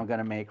comment that I'm going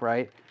to make,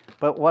 right?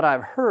 But what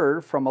I've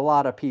heard from a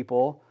lot of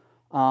people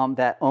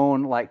that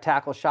own like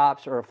tackle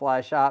shops or a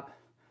fly shop,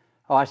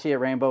 oh, I see it,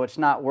 Rainbow, it's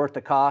not worth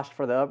the cost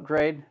for the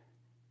upgrade.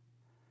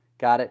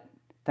 Got it.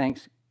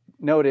 Thanks.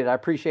 Noted. I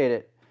appreciate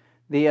it.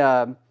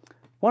 The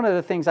one of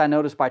the things I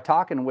noticed by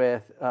talking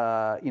with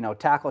you know,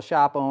 tackle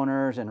shop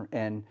owners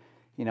and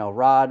you know,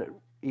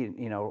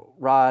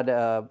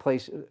 rod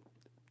place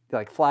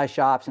like fly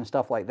shops and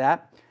stuff like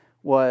that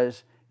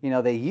was, you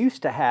know, they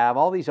used to have,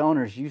 all these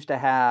owners used to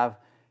have,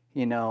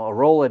 you know, a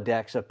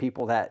Rolodex of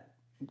people that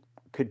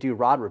could do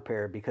rod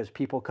repair, because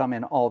people come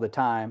in all the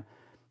time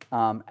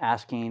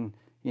asking,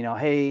 you know,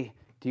 hey,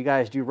 do you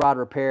guys do rod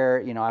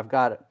repair? You know, I've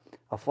got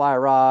a fly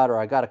rod, or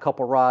I got a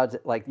couple rods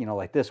like, you know,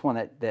 like this one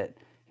that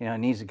you know,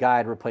 needs a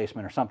guide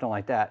replacement or something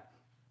like that.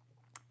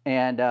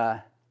 And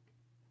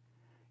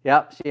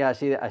yep, see, I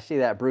see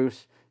that,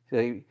 Bruce.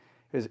 So he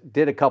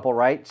did a couple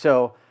right.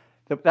 So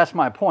that's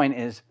my point,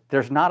 is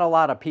there's not a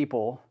lot of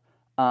people,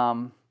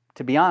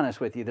 to be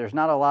honest with you, there's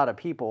not a lot of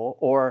people,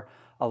 or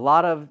a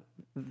lot of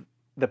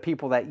the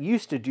people that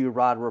used to do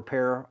rod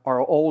repair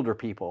are older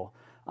people,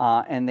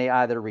 and they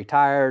either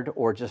retired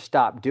or just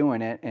stopped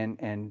doing it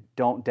and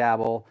don't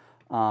dabble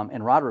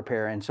in rod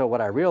repair. And so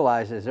what I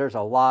realized is there's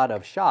a lot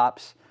of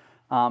shops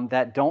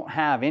that don't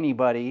have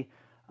anybody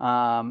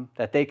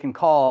that they can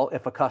call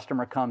if a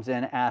customer comes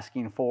in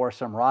asking for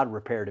some rod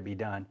repair to be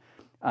done.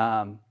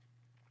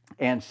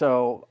 And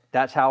so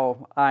that's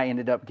how I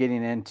ended up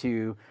getting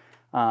into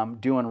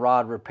doing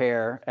rod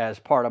repair as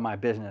part of my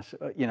business.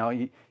 You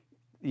know,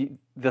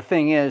 the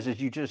thing is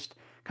you just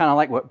kind of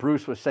like what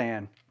Bruce was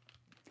saying.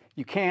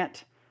 You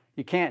can't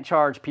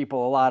charge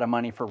people a lot of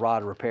money for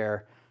rod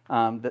repair.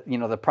 You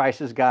know, the price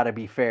has got to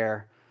be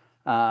fair.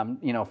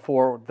 You know,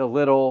 for the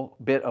little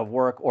bit of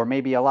work, or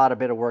maybe a lot of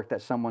bit of work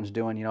that someone's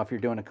doing. You know, if you're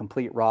doing a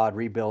complete rod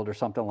rebuild or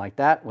something like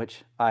that,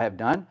 which I have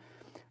done,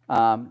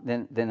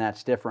 then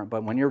that's different.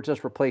 But when you're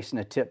just replacing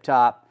a tip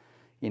top,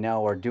 you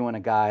know, or doing a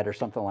guide or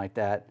something like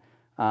that,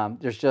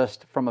 there's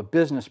just, from a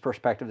business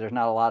perspective, there's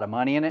not a lot of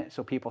money in it,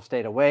 so people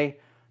stayed away.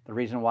 The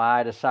reason why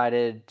I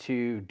decided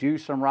to do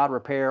some rod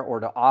repair, or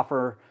to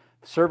offer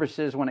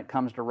services when it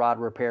comes to rod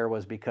repair,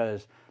 was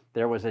because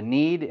there was a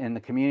need in the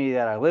community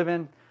that I live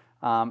in,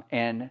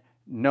 and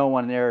no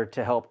one there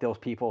to help those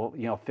people,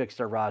 you know, fix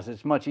their rods.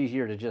 It's much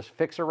easier to just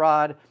fix a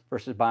rod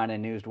versus buying a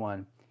used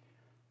one.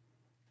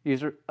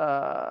 User,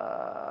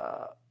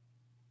 I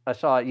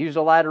saw it. Use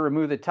a lighter,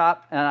 remove the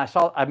top, and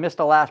I missed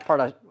the last part.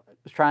 I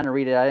was trying to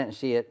read it. I didn't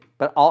see it,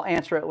 but I'll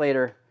answer it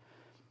later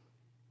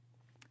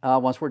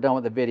once we're done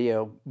with the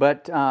video.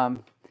 But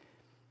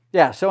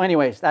yeah. So,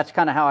 anyways, that's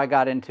kind of how I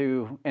got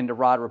into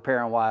rod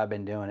repair and why I've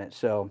been doing it.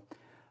 So,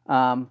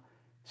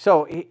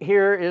 so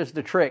here is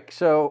the trick.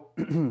 So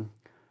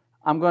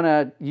I'm going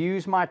to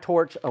use my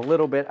torch a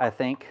little bit. I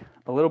think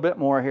a little bit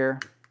more here,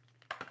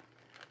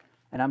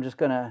 and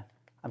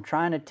I'm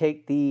trying to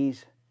take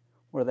these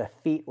where the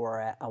feet were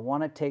at. I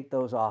want to take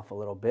those off a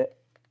little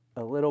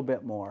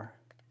bit more.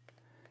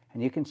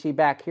 And you can see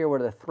back here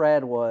where the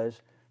thread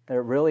was,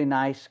 they're really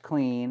nice,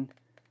 clean,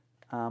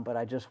 but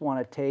I just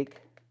want to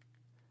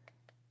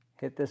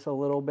hit this a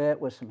little bit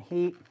with some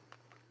heat,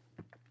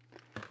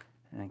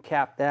 and then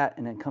cap that,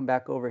 and then come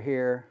back over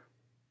here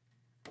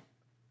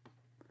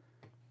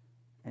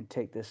and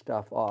take this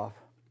stuff off.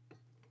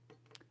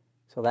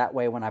 So that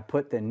way when I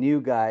put the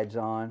new guides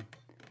on,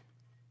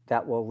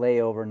 that will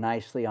lay over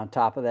nicely on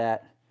top of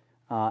that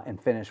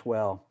and finish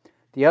well.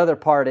 The other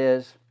part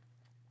is,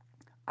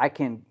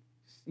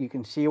 you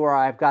can see where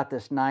I've got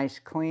this nice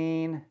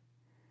clean,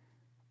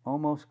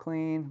 almost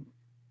clean.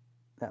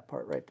 That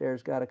part right there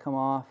has got to come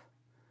off.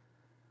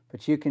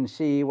 But you can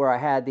see where I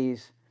had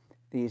these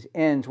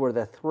ends where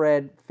the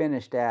thread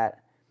finished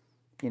at.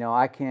 You know,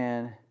 I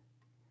can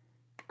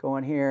go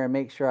in here and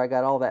make sure I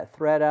got all that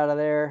thread out of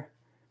there.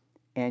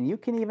 And you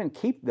can even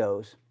keep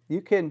those.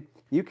 You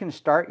can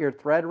start your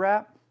thread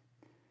wrap.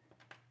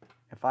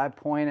 If I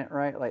point it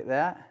right like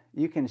that,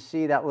 you can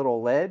see that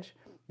little ledge.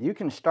 You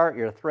can start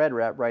your thread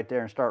wrap right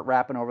there and start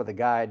wrapping over the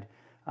guide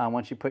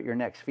once you put your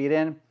next feet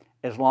in,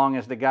 as long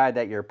as the guide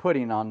that you're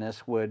putting on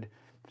this would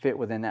fit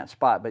within that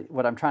spot. But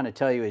what I'm trying to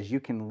tell you is you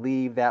can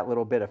leave that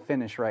little bit of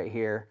finish right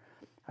here.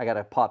 I got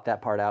to pop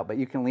that part out, but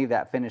you can leave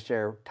that finish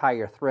there, tie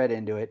your thread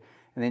into it,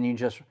 and then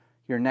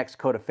your next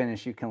coat of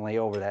finish you can lay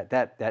over that.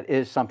 That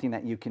is something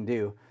that you can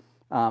do,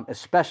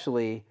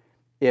 especially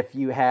if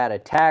you had a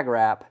tag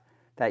wrap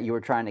that you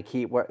were trying to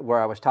keep,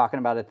 where I was talking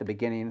about at the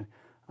beginning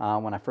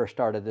when I first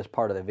started this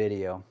part of the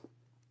video.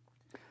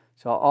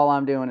 So all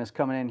I'm doing is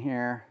coming in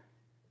here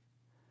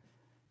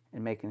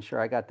and making sure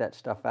I got that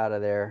stuff out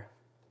of there.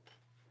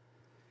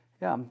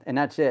 Yeah, and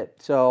that's it.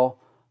 So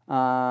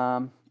I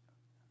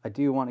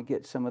do want to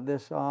get some of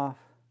this off.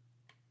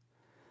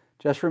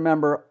 Just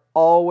remember,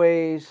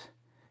 always,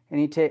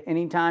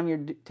 anytime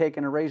you're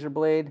taking a razor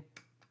blade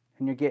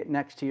and you're getting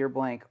next to your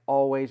blank,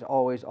 always,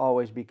 always,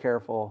 always be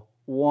careful.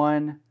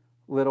 One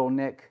little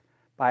nick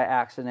by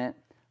accident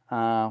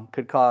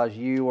could cause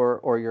you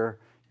or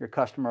your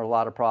customer a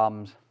lot of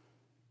problems.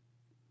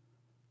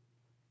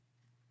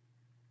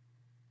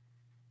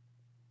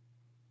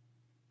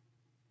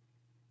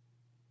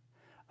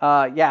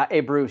 Yeah, hey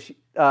Bruce,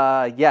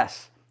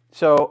 yes.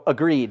 So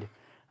agreed.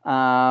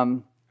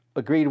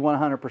 Agreed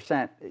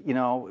 100%. You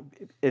know,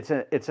 it's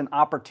an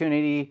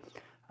opportunity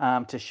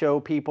to show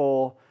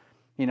people,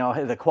 you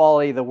know, the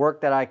quality of the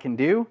work that I can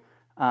do,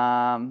 you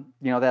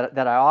know,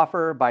 that I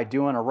offer by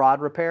doing a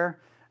rod repair.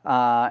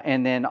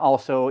 And then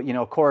also, you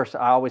know, of course,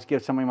 I always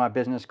give somebody my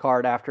business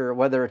card after,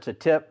 whether it's a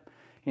tip,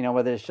 you know,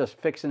 whether it's just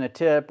fixing a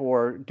tip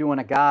or doing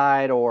a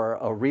guide or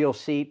a reel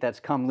seat that's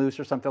come loose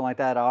or something like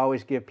that. I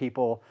always give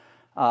people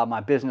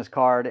my business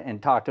card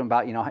and talk to them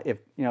about, you know,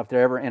 if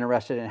they're ever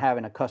interested in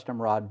having a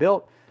custom rod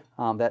built,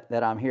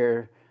 that I'm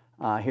here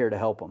to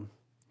help them.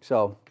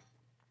 So,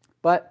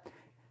 but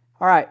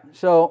all right,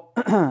 so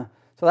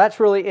so that's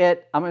really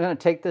it. I'm going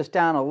to take this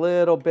down a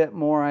little bit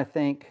more, I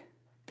think.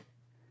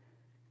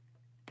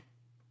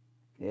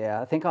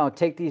 Yeah, I think I'll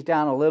take these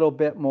down a little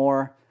bit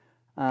more.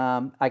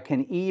 I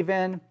can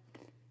even,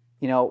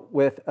 you know,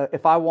 with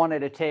if I wanted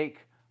to take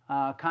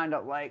kind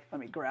of like,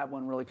 let me grab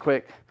one really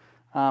quick.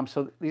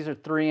 So these are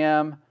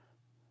 3M.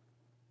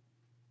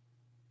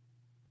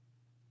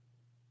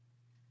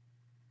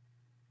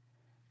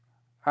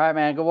 All right,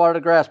 man, go water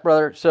the grass,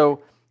 brother.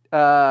 So,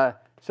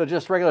 so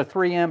just regular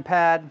 3M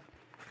pad.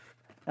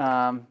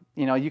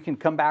 You know, you can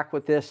come back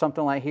with this,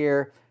 something like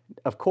here.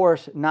 Of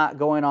course, not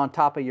going on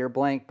top of your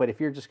blank, but if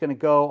you're just going to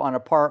go on a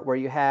part where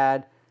you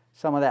had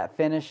some of that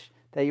finish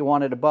that you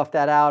wanted to buff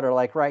that out, or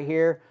like right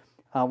here,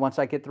 once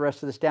I get the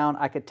rest of this down,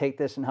 I could take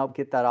this and help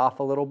get that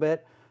off a little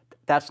bit.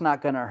 That's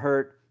not going to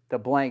hurt the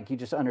blank. You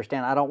just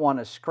understand, I don't want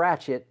to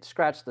scratch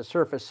the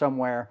surface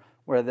somewhere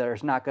where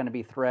there's not going to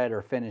be thread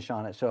or finish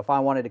on it. So if I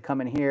wanted to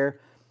come in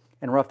here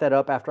and rough that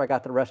up after I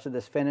got the rest of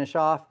this finish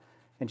off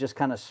and just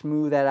kind of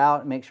smooth that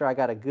out and make sure I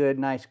got a good,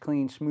 nice,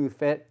 clean, smooth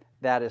fit,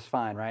 that is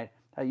fine, right?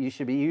 You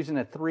should be using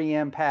a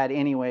 3M pad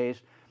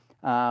anyways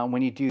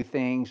when you do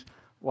things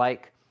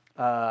like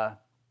a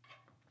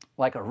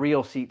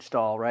reel seat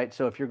stall, right?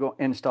 So if you're going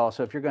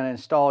to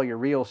install your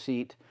reel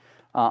seat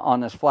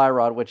on this fly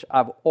rod, which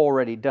I've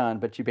already done,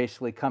 but you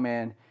basically come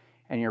in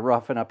and you're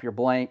roughing up your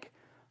blank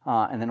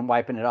and then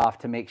wiping it off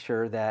to make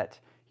sure that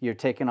you're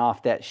taking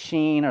off that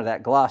sheen or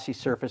that glossy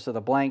surface of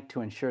the blank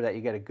to ensure that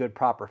you get a good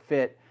proper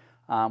fit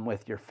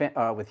with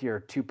your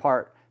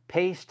two-part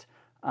paste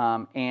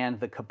and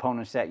the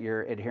components that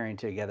you're adhering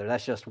together.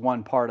 That's just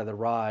one part of the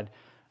rod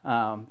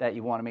that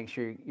you want to make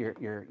sure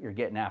you're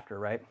getting after,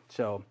 right?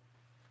 So,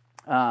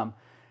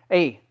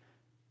 hey,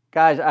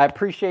 guys, I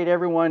appreciate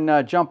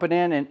everyone jumping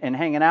in and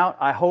hanging out.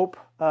 I hope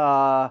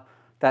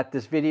that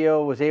this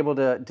video was able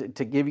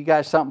to give you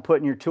guys something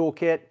put in your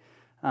toolkit.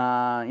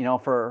 You know,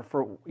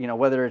 for you know,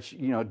 whether it's,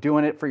 you know,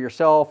 doing it for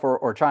yourself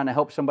or trying to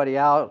help somebody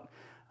out.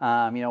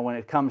 You know, when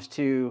it comes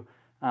to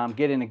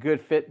getting a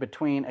good fit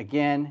between,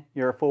 again,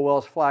 your full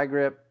Wells fly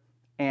grip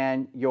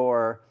and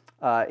your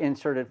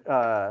insert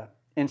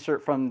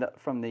from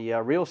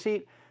the reel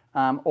seat,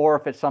 or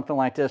if it's something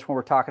like this when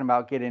we're talking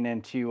about getting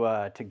into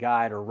to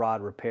guide or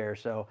rod repair.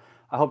 So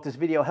I hope this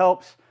video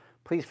helps.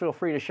 Please feel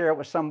free to share it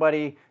with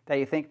somebody that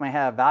you think may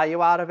have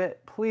value out of it.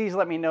 Please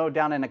let me know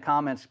down in the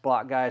comments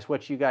block, guys,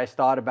 what you guys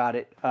thought about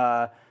it.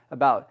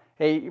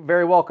 Hey,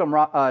 very welcome,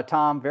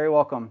 Tom, very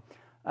welcome.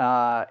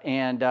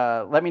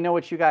 Let me know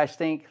what you guys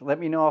think. Let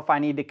me know if I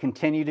need to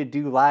continue to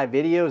do live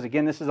videos.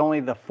 Again, this is only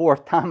the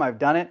 4th time I've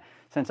done it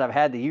since I've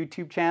had the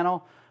YouTube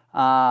channel.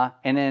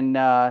 And then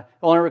the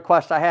only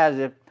request I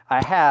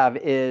have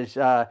is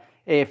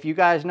if you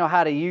guys know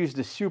how to use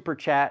the super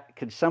chat,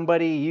 could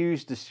somebody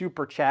use the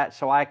super chat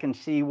so I can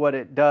see what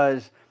it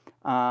does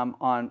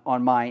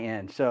on my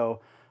end? So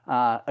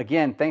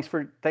again, thanks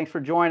for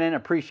joining.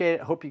 Appreciate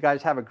it. Hope you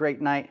guys have a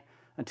great night.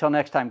 Until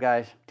next time,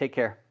 guys, take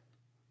care.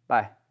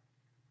 Bye.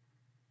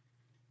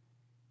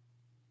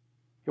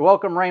 You're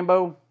welcome,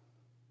 Rainbow.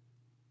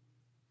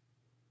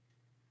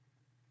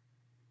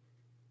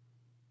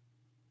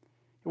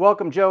 You're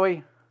welcome,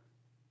 Joey.